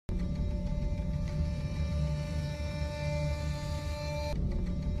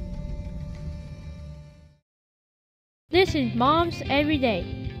This is Moms Every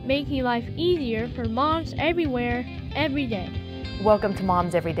Day, making life easier for moms everywhere, every day. Welcome to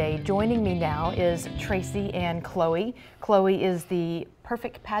Moms Every Day. Joining me now is Tracy and Chloe. Chloe is the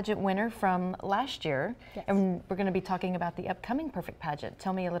Purrfect Pageant winner from last year, yes. And we're going to be talking about the upcoming Purrfect Pageant.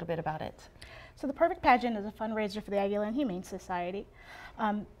 Tell me a little bit about it. So the Purrfect Pageant is a fundraiser for the Aggieland Humane Society.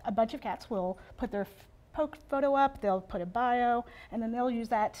 A bunch of cats will put their photo up, they'll put a bio, and then they'll use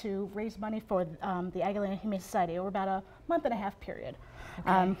that to raise money for the Aggieland Humane Society over about a month and a half period.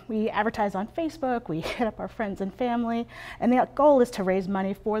 Okay. We advertise on Facebook, we hit up our friends and family, and the goal is to raise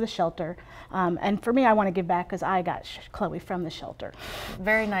money for the shelter. And for me, I want to give back because I got Chloe from the shelter.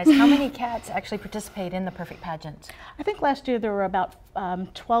 Very nice. How many cats actually participate in the Purrfect Pageant? I think last year there were about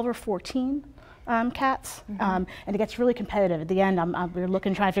 12 or 14. Cats, and it gets really competitive. At the end, we're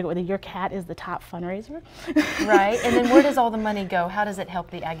trying to figure out whether your cat is the top fundraiser. Right, and then where does all the money go? How does it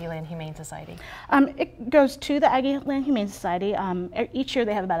help the Aggieland Humane Society? It goes to the Aggieland Humane Society. Each year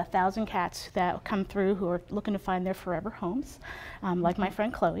they have about 1,000 cats that come through who are looking to find their forever homes, like my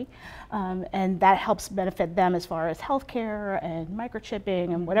friend Chloe, and that helps benefit them as far as health care and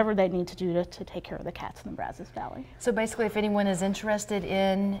microchipping and whatever they need to do to take care of the cats in the Brazos Valley. So basically, if anyone is interested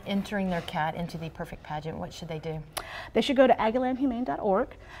in entering their cat into the Purrfect Pageant, what should they do? They should go to aggielandhumane.org,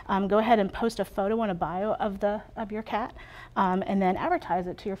 go ahead and post a photo and a bio of your cat, and then advertise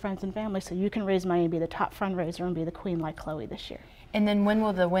it to your friends and family so you can raise money and be the top fundraiser and be the queen like Chloe this year. And then when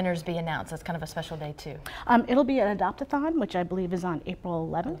will the winners be announced? That's kind of a special day too. It'll be an adopt-a-thon, which I believe is on April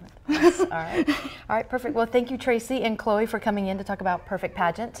 11th. Yes. All right, perfect. Well, thank you, Tracy and Chloe, for coming in to talk about Purrfect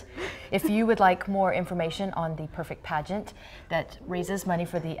Pageant. If you would like more information on the Purrfect Pageant that raises money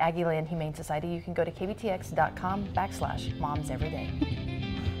for the Aggieland Humane Society, you can go to kbtx.com/momseveryday.